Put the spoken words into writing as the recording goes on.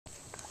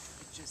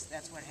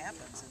that's what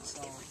happens, and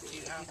so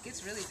it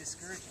gets really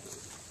discouraging.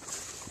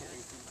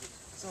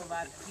 So a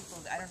lot of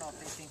people, I don't know if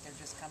they think they're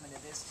just coming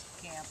to this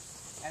camp.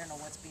 I don't know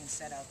what's being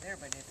said out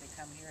there, but if they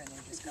come here and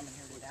they're just coming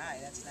here to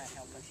die, that's not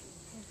helping.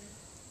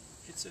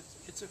 It's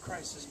a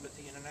crisis, but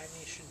the United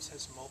Nations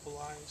has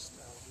mobilized.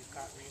 We've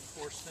got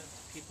reinforcement.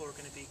 People are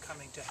going to be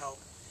coming to help.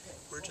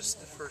 We're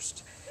just the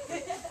first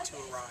to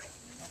arrive.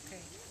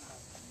 Okay.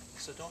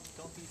 So don't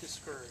be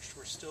discouraged.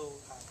 We're still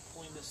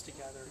pulling this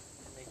together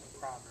and making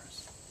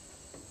progress.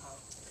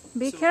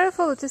 Be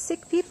careful to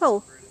sick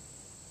people.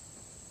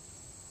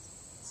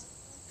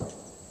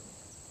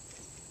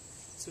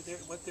 So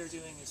what they're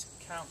doing is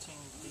counting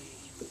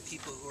the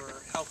people who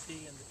are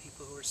healthy and the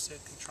people who are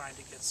sick and trying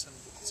to get some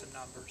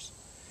numbers.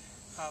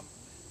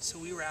 So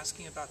we were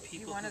asking about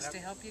people You want us to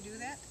help you do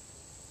that?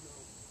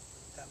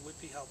 That would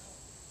be helpful.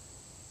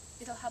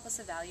 It'll help us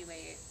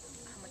evaluate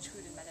how much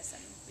food and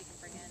medicine we can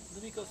bring in.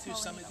 Let me go through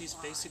some of these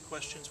basic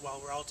questions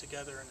while we're all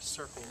together in a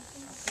circle.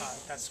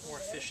 That's more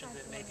efficient,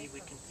 and maybe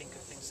we can think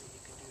of things that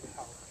you can do to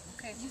help.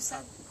 Okay. You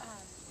said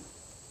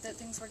that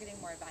things were getting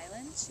more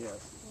violent. Yes.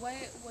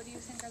 What do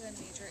you think are the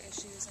major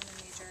issues and the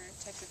major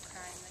type of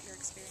crime that you're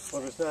experiencing?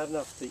 Well, there's not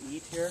enough to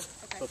eat here,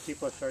 Okay. so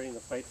people are starting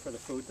to fight for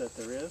the food that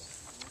there is.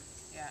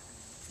 Yeah,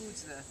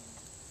 food's the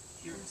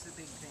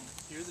big thing.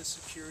 You're the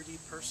security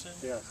person.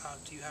 Yes.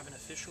 Do you have an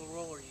official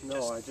role, or are you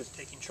I just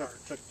taking charge?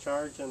 took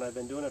charge, and I've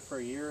been doing it for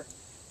a year,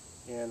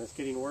 and it's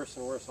getting worse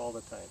and worse all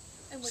the time.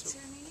 And what's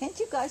your name? Can't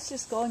you guys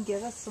just go and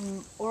give us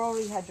some oral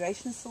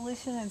rehydration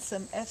solution and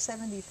some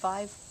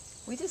F75?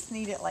 We just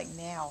need it like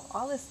now.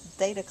 All this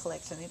data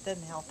collection, it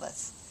doesn't help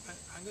us.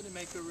 I'm going to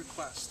make a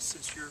request,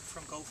 since you're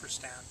from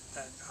Gopherstan,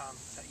 that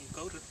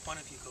one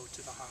of you go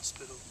to the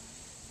hospital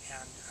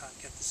and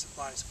get the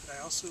supplies. But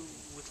I also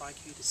would like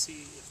you to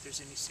see if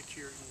there's any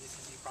security that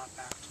can be brought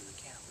back to the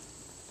camp.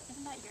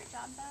 Isn't that your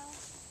job, though?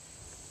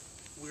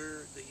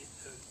 We're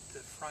the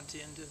front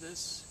end of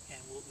this,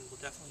 and we will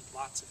definitely need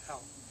lots of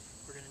help.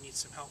 We're going to need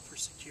some help for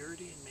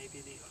security, and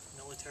maybe the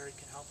military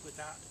can help with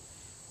that.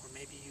 Or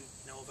maybe you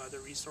know of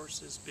other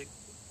resources, big,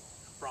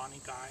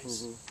 brawny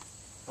guys.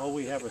 All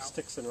we have is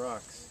sticks and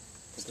rocks.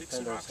 Sticks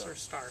and rocks are a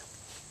start,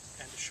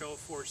 and a show of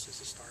force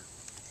is a start.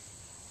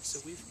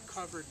 So we've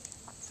covered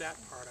that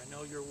part. I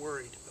know you're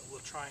worried, but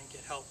we'll try and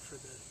get help for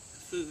the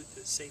food,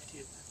 the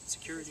safety, the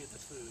security of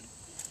the food.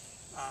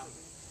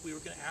 We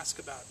were going to ask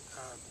about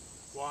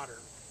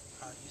water.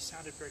 You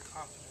sounded very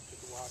confident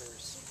that the water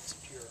is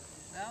secure.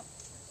 Well,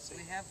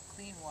 we have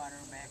clean water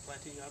back.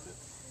 Plenty of it?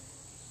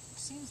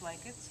 Seems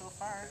like it so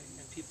far.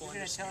 Okay. And people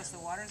You're going to tell us the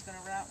water's going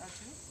to run out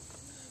too?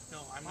 No,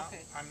 I'm not.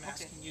 Okay. I'm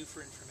asking you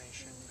for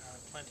information.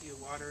 Plenty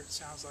of water. It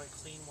sounds like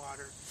clean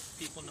water.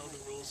 People know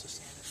the rules of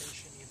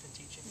sanitation. You've been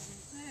teaching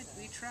them.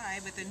 We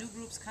try, but the new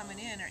groups coming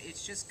in,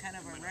 it's just kind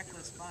of a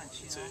reckless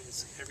bunch, you know.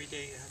 It's every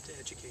day you have to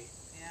educate.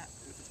 Yeah.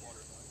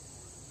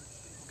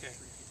 Okay.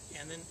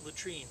 And then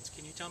latrines.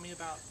 Can you tell me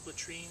about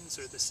latrines,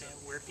 or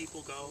where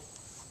people go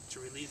to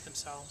relieve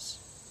themselves?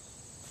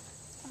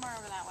 Somewhere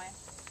over that way.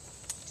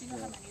 Do you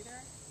know how many there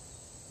are?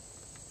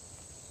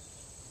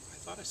 I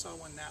thought I saw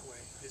one that way.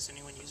 Is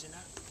anyone using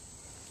that?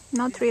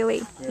 Not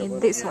really,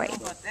 in this way.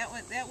 But that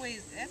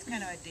way, that's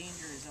kind of a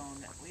danger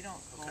zone. We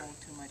don't go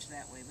too much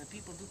that way, but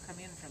people do come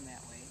in from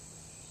that way.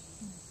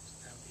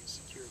 That would be a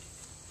security.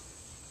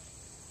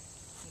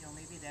 You know,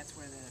 maybe that's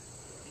where the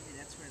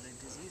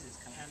disease is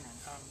coming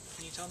from.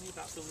 Can you tell me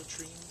about the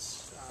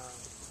latrines?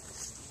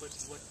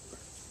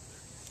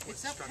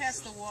 It's up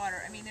past the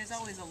water. I mean, there's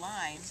always a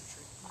line,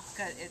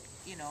 because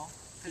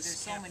there's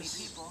so many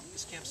people.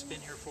 This camp's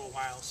been here for a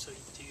while, so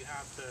do you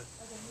have the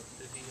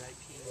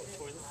VIP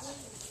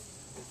toilets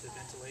with the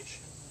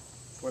ventilation?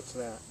 What's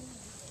that?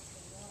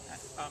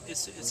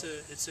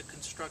 It's a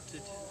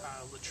constructed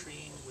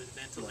latrine with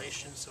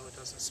ventilation, so it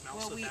doesn't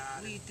smell so bad.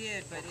 Well, we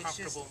did, but it's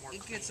just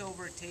it gets clean.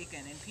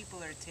 overtaken, and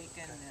people are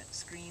taking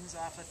screens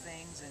off of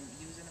things and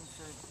using them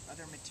for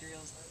other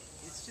materials.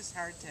 It's just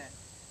hard to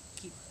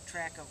keep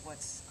track of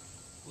what's.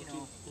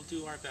 We'll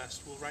do our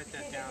best. We'll write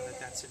that down,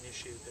 that's an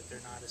issue, that they're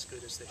not as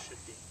good as they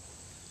should be.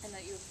 And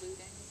that you have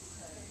looting.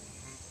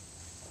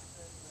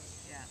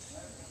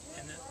 Yeah.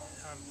 And then,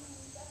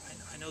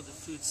 I know the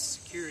food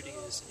security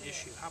is an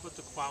issue. How about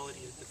the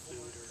quality of the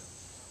food? Or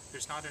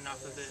there's not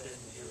enough of it, and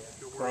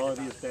you're worried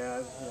Quality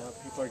about is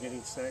bad. People are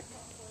getting sick.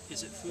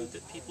 Is it food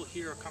that people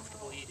here are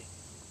comfortable eating?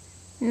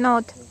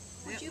 Not.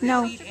 Would you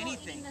No. be comfortable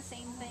eating the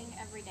same thing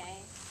every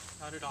day?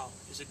 Not at all.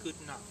 Is it good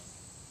enough?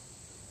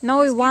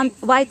 No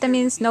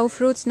vitamins, no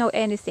fruits, no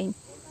anything.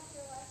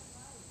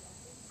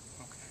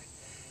 Okay.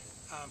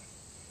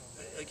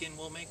 Again,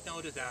 we'll make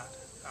note of that.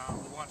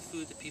 We want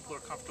food that people are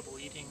comfortable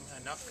eating,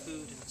 enough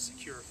food, and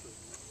secure food.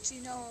 Do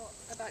you know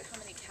about how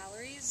many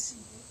calories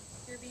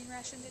you're being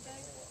rationed a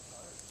day?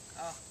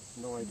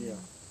 No idea.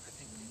 I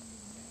think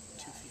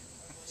too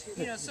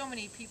few. So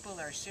many people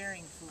are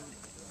sharing food.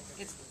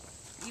 It's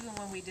even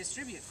when we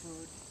distribute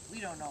food, we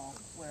don't know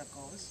where it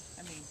goes.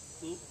 I mean,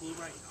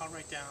 I'll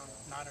write down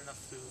not enough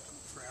food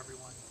for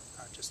everyone.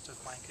 just a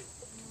blanket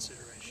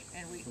consideration.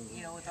 And we,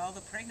 you know, with all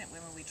the pregnant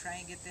women, we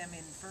try and get them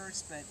in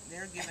first, but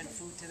they're giving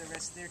food to the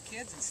rest of their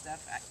kids and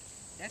stuff.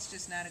 That's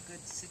just not a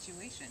good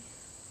situation.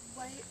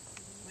 Why,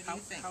 What do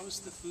you think? How is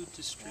the food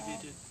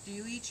distributed? Do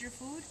you eat your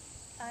food?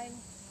 I'm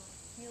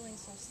feeling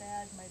so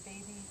sad. My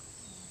baby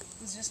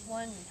was just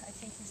one. I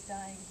think he's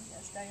dying. He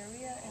has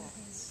diarrhea and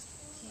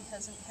he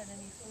hasn't had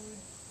any food.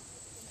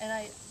 And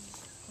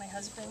my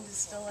husband is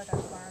still at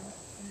our farm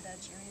in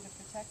Badgeria to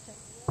protect it.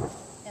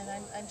 And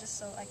I'm just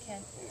so, I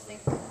can't think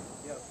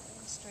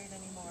straight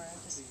anymore. I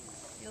just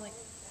feel like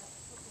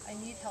I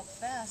need help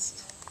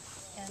fast.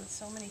 And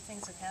so many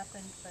things have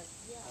happened, but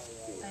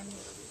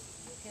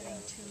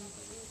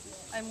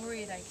I'm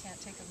worried I can't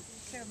take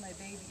care of my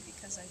baby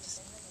because I'm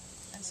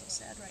so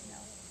sad right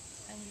now.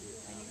 I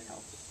need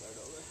help.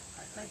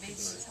 My baby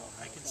needs help.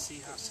 I can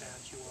see how sad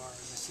you are,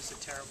 and this is a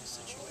terrible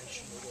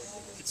situation.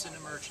 It's an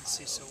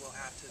emergency, so we'll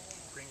have to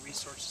bring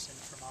resources in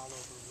from all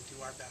over. We'll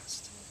do our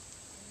best.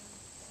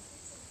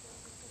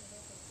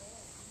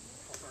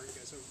 How far are you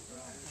guys over?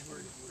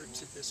 We're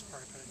to this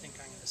part, but I think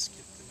I'm going to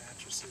skip the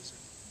mattresses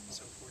and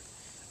so forth.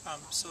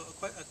 So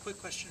a quick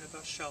question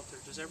about shelter.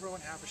 Does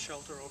everyone have a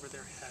shelter over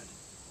their head?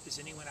 Is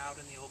anyone out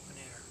in the open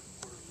air?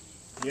 Or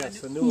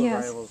Yes, the new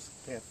Yes. arrivals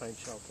can't find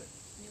shelter.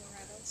 new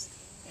arrivals?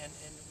 and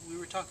we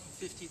were talking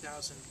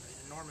 50,000, an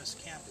enormous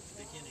camp at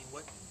the beginning.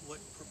 What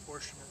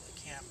proportion of the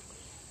camp,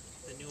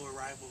 the new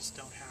arrivals,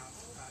 don't have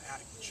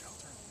adequate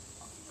shelter?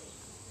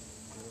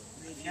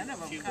 None of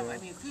them come. I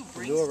mean, if you The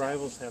bring new stuff,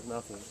 arrivals have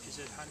nothing. Is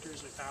it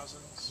hundreds or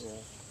thousands?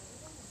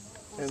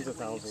 Yeah. Tens of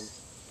thousands.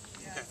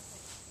 Okay.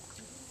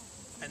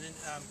 And then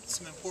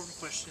some important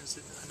questions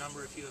that a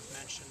number of you have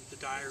mentioned, the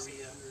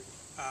diarrhea.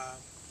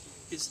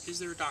 Is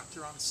there a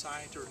doctor on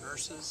site or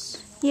nurses?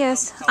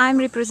 Yes, I'm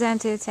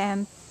represented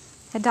and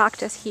a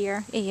doctor's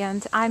here,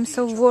 and I'm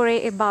so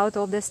worried about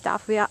all this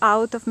stuff. We are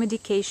out of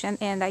medication,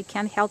 and I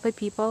can't help the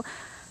people.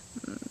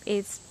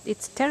 It's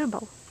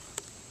terrible.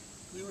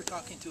 We were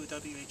talking to a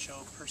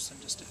WHO person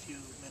just a few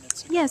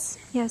minutes ago.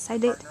 Yes, I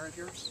did. Partner of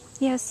yours?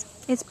 Yes,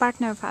 it's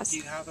partner of us. Do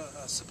you have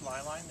a supply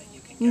line that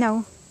you can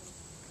get?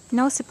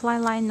 No supply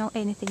line, no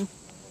anything.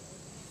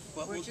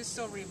 What we're will- just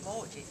so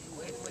remote.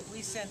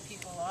 We send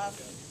people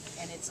off,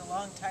 and it's a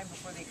long time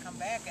before they come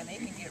back, and they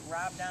can get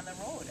robbed on the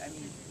road. I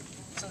mean,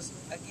 so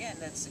again,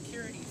 that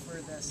security for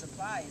the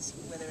supplies,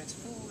 whether it's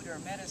food or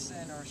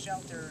medicine or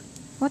shelter.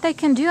 What I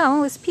can do, I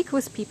only speak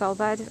with people,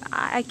 but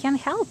I can't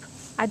help.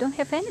 I don't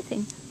have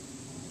anything.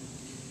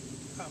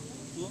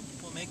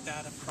 We'll make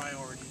that a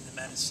priority, the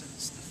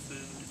medicines, the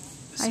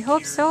food, the I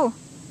hope security. so.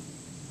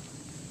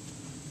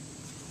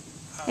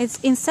 It's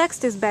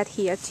insects is bad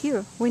here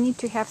too. We need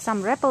to have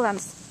some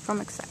repellents from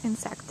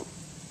insects.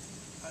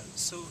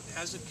 So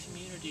as a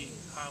community,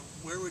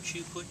 where would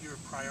you put your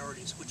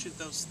priorities? Which of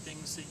those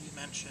things that you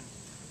mentioned,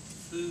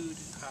 food,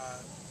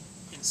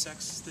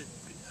 insects that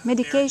bear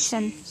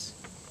Medication. disease,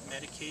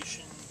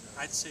 medication,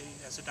 I'd say,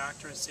 as a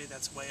doctor, I'd say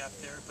that's way up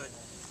there, but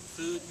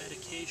food,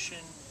 medication,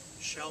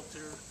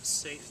 shelter,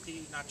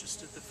 safety, not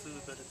just of the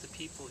food, but of the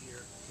people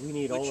here. We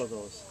need all of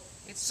those.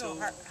 It's so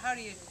hard. How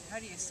do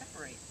you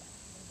separate?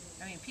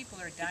 I mean, people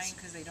are dying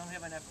because they don't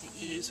have enough to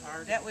eat. It is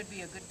hard. That would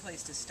be a good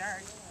place to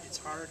start. It's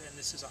hard, and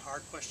this is a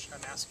hard question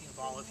I'm asking of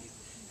all of you.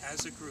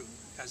 As a group,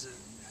 as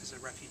a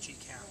refugee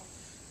camp,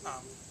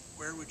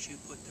 where would you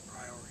put the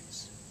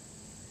priorities?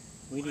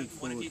 We need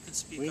One of food. you can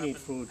speak We up need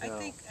and- food I now.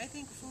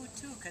 think food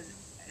too, because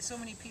so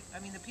many people. I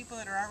mean, the people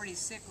that are already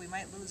sick, we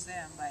might lose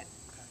them, but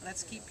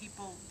let's keep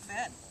people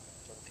fed.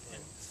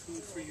 And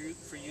food for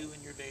you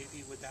and your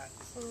baby, would that?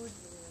 Food,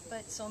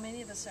 but so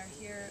many of us are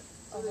here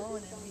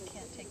alone and we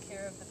can't take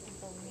care of the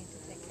people we need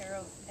to take care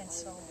of, and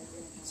so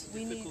It's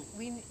we difficult.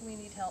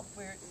 need help.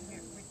 We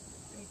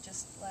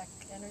just lack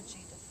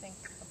energy to think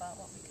about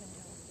what we can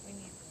do. We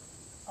need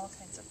all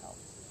kinds of help.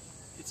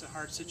 It's a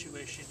hard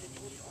situation, and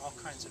you need all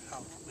kinds of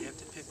help. We have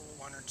to pick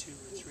one or two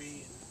or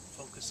three and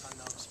focus on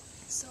those.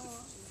 So,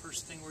 The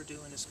first thing we're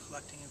doing is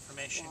collecting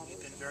information.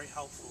 You've been very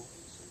helpful.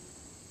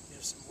 We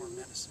have some more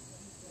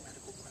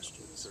medical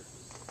questions.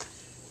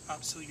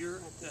 So you're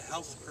the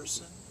health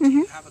person. Do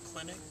you have a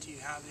clinic? Do you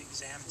have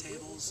exam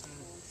tables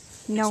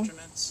and No.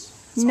 instruments?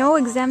 It's No all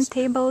exam gone,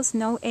 tables,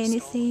 no stolen?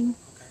 anything.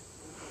 Okay.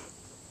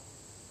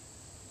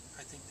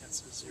 I think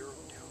that's a zero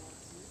down.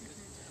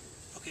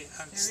 Okay.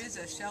 There is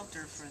a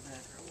shelter for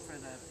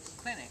the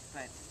clinic,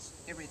 but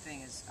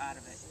everything is out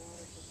of it.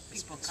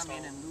 People come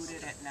in and loot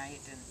it at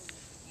night, and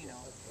you know.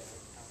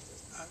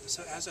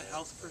 So as a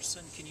health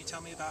person, can you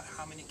tell me about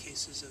how many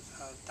cases of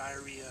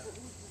diarrhea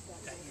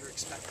that you're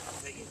expecting,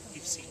 that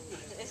you've seen?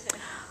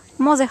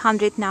 More than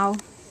 100 now.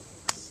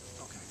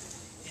 Okay.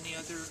 Any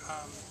other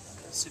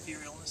severe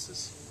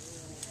illnesses?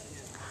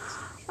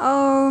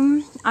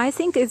 I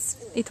think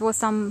it was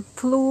some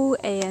flu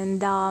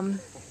and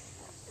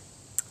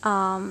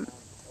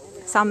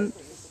some.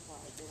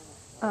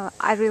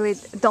 I really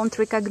don't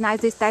recognize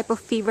this type of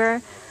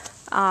fever.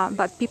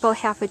 But people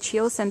have a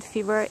chills and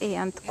fever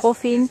and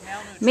coughing,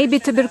 maybe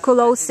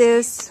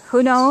tuberculosis,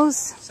 who knows?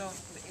 So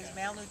is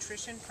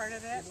malnutrition part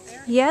of that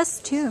there? Yes,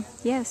 too,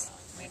 yes.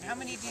 I mean, And how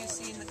many do you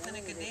see in the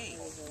clinic a day?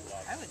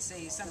 I would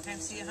say you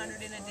sometimes see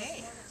 100 in a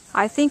day.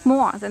 I think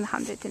more than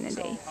 100 in a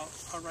day.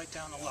 I'll write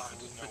down a lot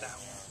for that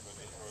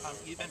one.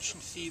 You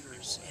mentioned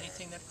fevers.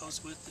 Anything that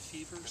goes with the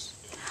fevers?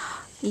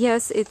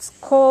 Yes, it's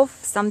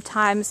cough,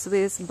 sometimes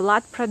with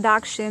blood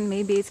production,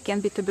 maybe it can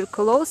be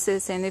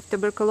tuberculosis, and if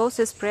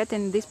tuberculosis spread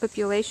in this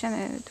population,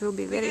 it will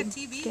be very got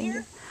TB dangerous.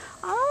 here?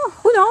 Oh,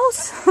 who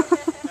knows?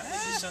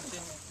 This is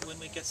something, when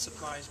we get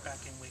supplies back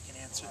in, we can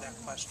answer that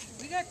question.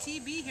 We got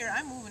TB here.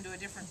 I'm moving to a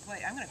different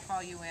place. I'm going to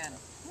call you in.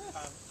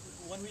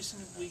 One reason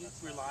we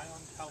rely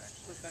on health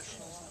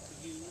professionals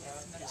like you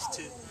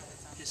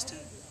is to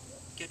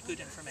get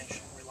good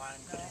information, rely on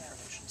good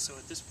information. So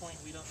at this point,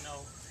 we don't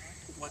know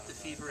what the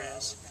fever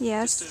is.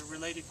 Yes. Just a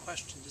related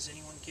question, does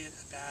anyone get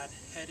a bad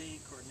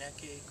headache or neck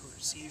ache or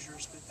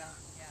seizures with that?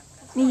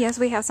 Yes,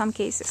 we have some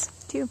cases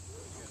too.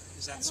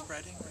 Is that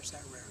spreading or is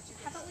that rare?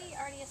 Haven't we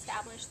already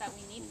established that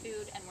we need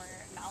food and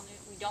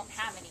we don't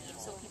have any,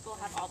 so people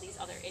have all these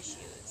other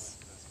issues?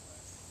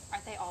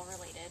 Aren't they all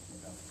related?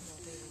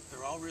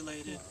 They're all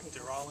related,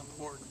 they're all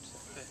important,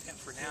 but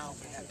for now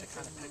we have to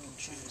kind of pick and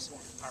choose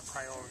our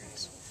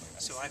priorities.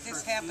 So I've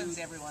This heard happens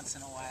food, every once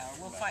in a while.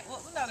 We'll find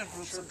other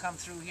groups will come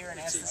through here and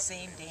ask the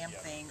same damn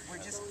thing.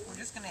 We're just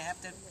going to have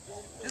to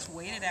just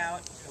wait it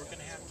out. we're going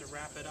to have to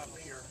wrap it up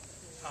here.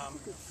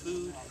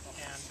 Food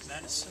and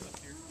medicine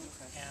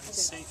and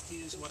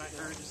safety is what I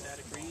heard. Is that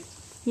agreed?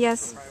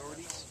 Yes. For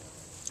priorities?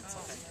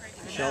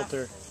 Okay.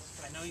 Shelter.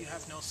 I know you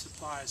have no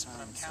supplies, but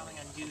I'm counting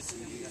on you to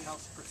be the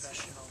health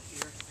professional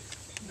here.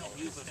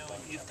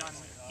 You've done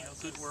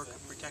good work of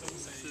protecting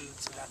the food,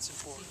 so that's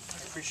important. I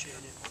appreciate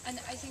it. And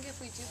I think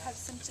if we do have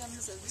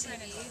symptoms of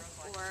TB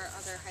or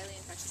other highly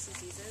infectious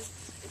diseases,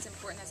 it's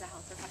important as a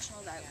health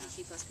professional that we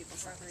keep those people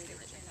separated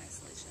in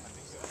isolation.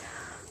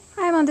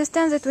 I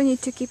understand that we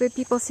need to keep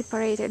people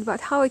separated,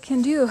 but how I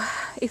can do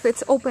if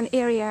it's open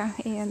area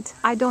and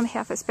I don't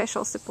have a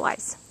special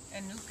supplies?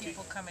 And new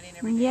people coming in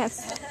every day.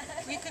 Yes.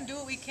 We can do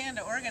what we can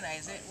to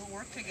organize it. We'll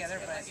work together,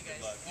 but,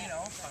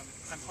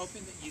 I'm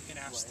hoping that you can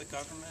ask the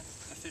government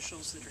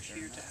officials that are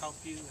here to help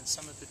you and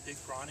some of the big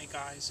brawny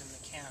guys in the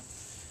camp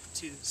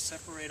to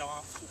separate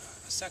off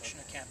a section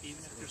of camp, even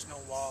if there's no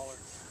wall or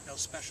no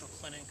special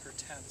clinic or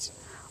tents.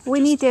 But We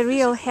just need a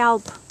real physically,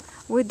 help.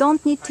 We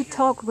don't need to I hear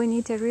talk, we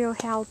need a real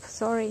help.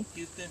 Sorry.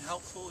 You've been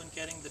helpful in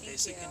getting the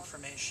basic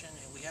information,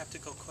 and we have to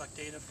go collect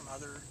data from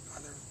other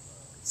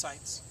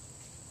sites.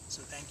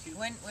 So thank you.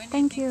 when do you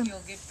Thank think you.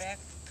 you'll get back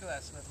to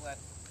us with what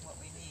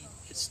we need?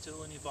 It's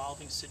still an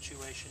evolving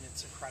situation.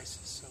 It's a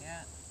crisis. So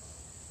Yeah.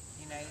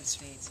 United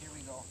States, here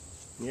we go.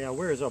 Yeah,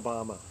 where's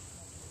Obama?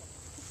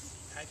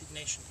 United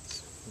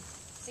Nations.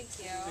 Thank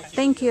you.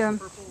 Thank you.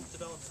 Purple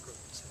Development Group.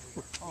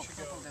 Oh,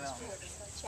 purple development.